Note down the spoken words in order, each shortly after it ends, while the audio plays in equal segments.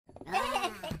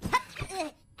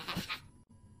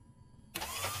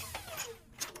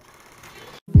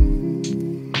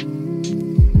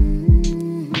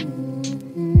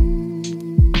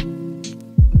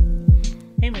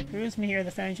me here,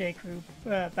 the Fanjay Crew,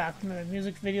 back with another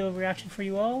music video reaction for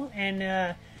you all.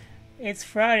 And it's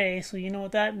Friday, so you know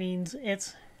what that means.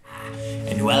 It's...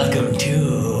 And welcome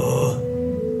to...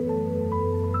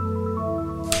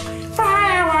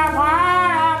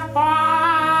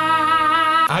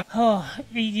 Oh,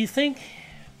 you think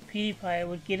PewDiePie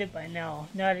would get it by now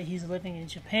that he's living in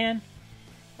Japan?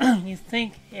 You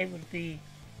think it would be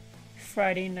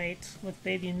Friday night with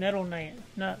BABYMETAL night,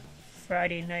 not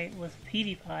Friday night with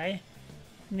PewDiePie.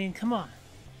 I mean, come on.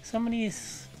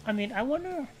 Somebody's... I mean, I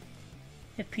wonder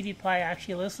if PewDiePie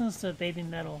actually listens to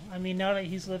BABYMETAL. I mean, now that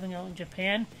he's living out in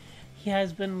Japan, he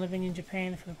has been living in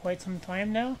Japan for quite some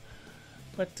time now.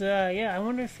 But, yeah, I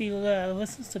wonder if he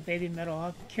listens to BABYMETAL.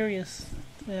 I'm curious.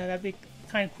 That'd be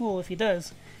kind of cool if he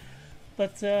does.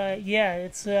 But, yeah,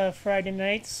 it's Friday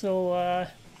night, so,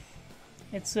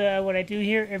 it's what I do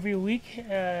here every week.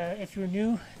 If you're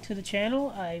new to the channel,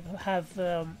 I have,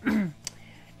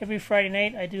 every Friday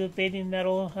night I do a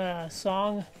BABYMETAL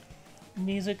song,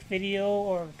 music video,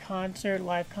 or concert,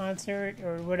 live concert,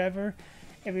 or whatever,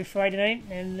 every Friday night.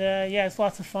 And, yeah, it's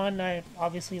lots of fun. I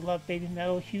obviously love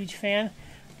BABYMETAL, huge fan.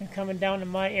 They're coming down to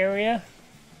my area.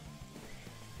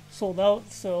 Sold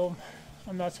out, so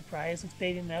I'm not surprised. It's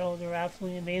BABYMETAL. They're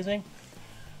absolutely amazing.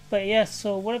 But yes,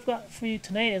 so what I've got for you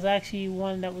tonight is actually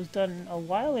one that was done a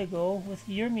while ago with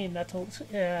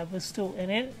BABYMETAL, was still in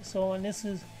it. So, and this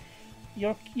is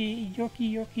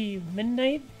Yorkie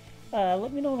Midnight.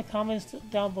 Let me know in the comments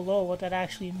down below what that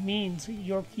actually means,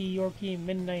 Yorkie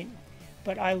Midnight.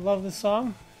 But I love the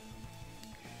song.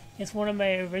 It's one of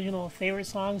my original favorite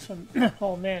songs from,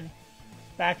 oh man,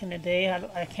 back in the day.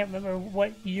 I can't remember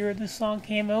what year this song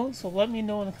came out, so let me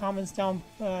know in the comments down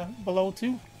below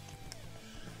too.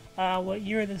 What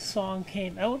year this song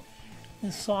came out.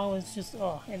 This song was just,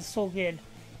 oh, it's so good.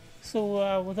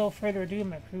 So without further ado,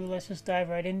 my crew, let's just dive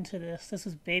right into this. This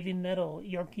is BABYMETAL,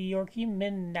 Yorkie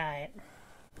Midnight.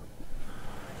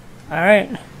 Alright,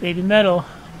 BABYMETAL,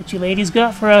 what you ladies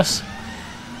got for us?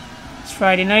 It's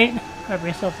Friday night, grab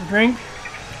yourself a drink.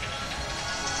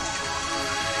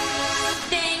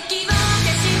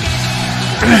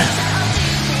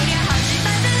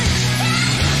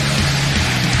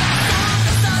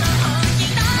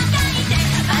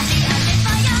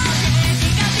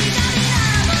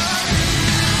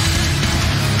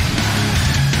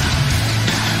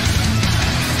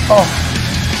 Oh.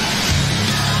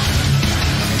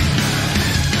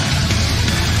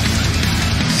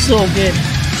 So good.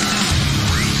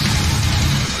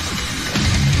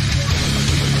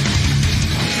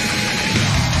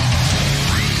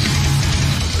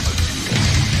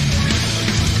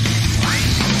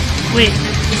 Wait,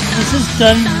 this is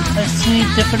done as two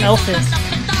different outfits. Is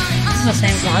this the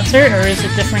same concert, or is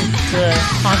it different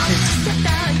concerts?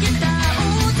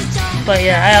 But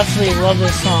yeah, I absolutely love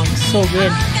this song. It's so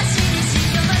good.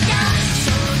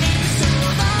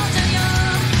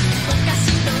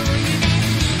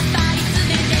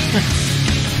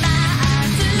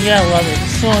 Yeah, I love it.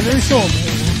 They're so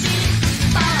amazing.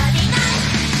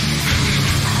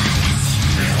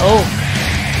 Oh.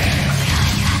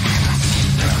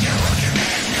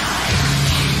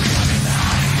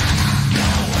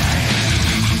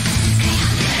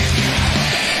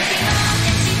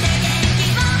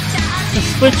 The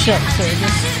switch ups are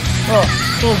just, oh,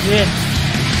 so good.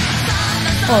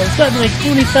 Oh, it's got like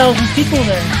 20,000 people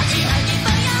there.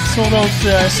 Sold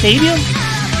out stadium.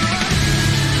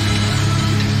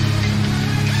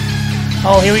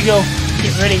 Oh, here we go.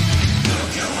 Get ready.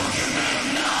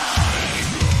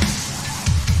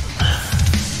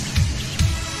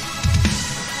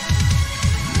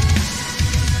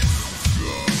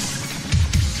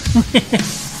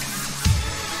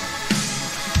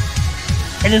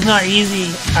 It is not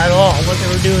easy at all what they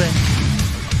were doing.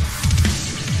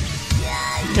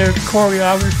 Their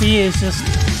choreography is just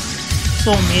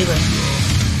so amazing.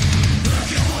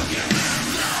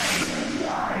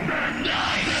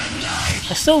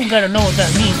 I still gotta know what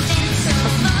that means.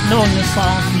 I've known this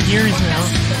song for years now.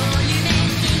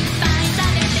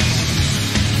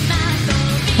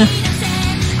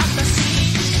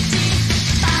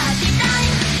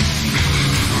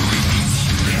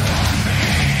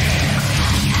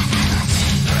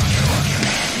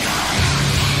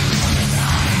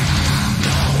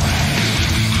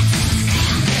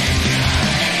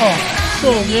 Oh,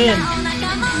 so good.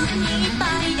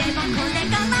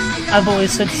 I've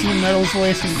always said BABYMETAL's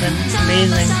voice has been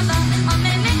amazing.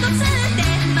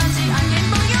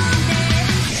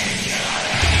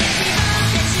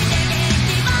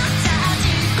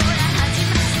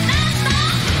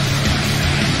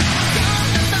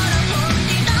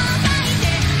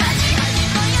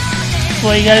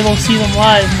 Well, you gotta go see them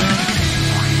live, man.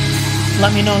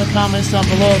 Let me know in the comments down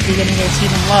below if you're gonna go see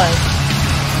them live.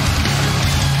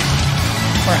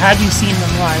 Or have you seen them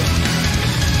live?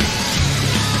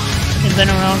 They've been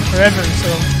around forever, so...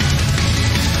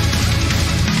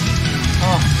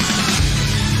 Oh.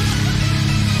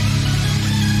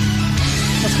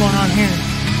 What's going on here?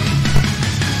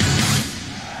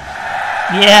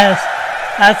 Yes!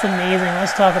 That's amazing.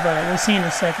 Let's talk about it. We'll see in a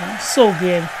second. So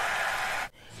good.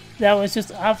 That was just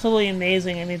absolutely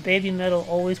amazing. I mean, BABYMETAL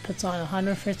always puts on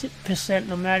 150%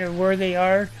 no matter where they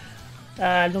are.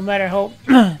 No matter how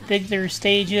big their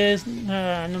stage is,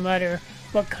 no matter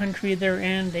what country they're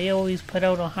in, they always put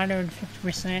out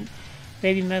 150%.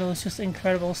 BABYMETAL is just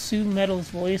incredible. Sue Metal's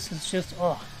voice is just,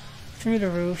 oh, through the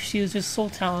roof. She was just so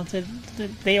talented.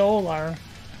 They all are.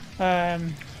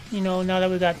 You know, now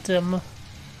that we got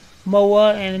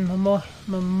Moa and Momo.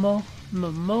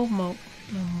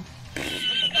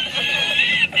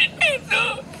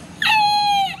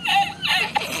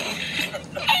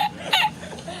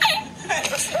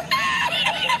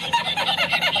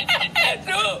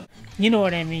 You know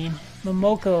what I mean.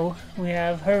 Momoko, we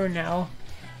have her now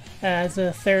as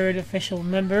a third official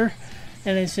member.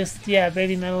 And it's just, yeah,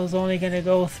 BABYMETAL is only going to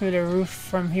go through the roof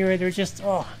from here. They're just,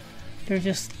 oh,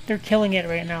 they're killing it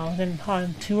right now. Then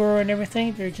on tour and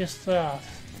everything, they're just,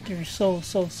 they're so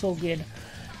good.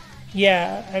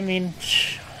 Yeah, I mean,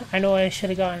 I know I should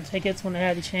have gotten tickets when I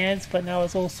had the chance, but now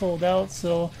it's all sold out.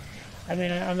 So, I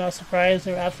mean, I'm not surprised.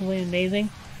 They're absolutely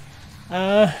amazing.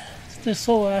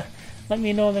 Let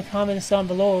me know in the comments down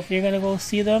below if you're gonna go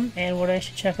see them and what I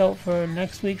should check out for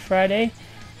next week Friday,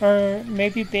 or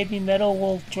maybe BABYMETAL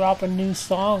will drop a new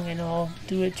song and I'll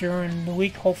do it during the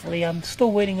week. Hopefully, I'm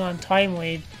still waiting on Time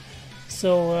Wave.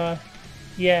 So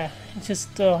yeah, it's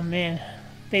just, oh man,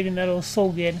 BABYMETAL is so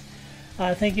good.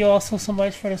 Thank you all so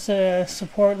much for the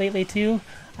support lately too.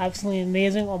 Absolutely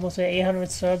amazing. Almost at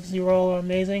 800 subs. You're all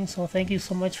amazing. So thank you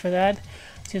so much for that.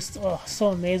 Just so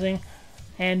amazing.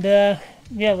 And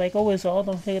yeah, like always,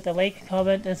 don't forget to like,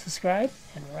 comment, and subscribe,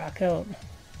 and rock out.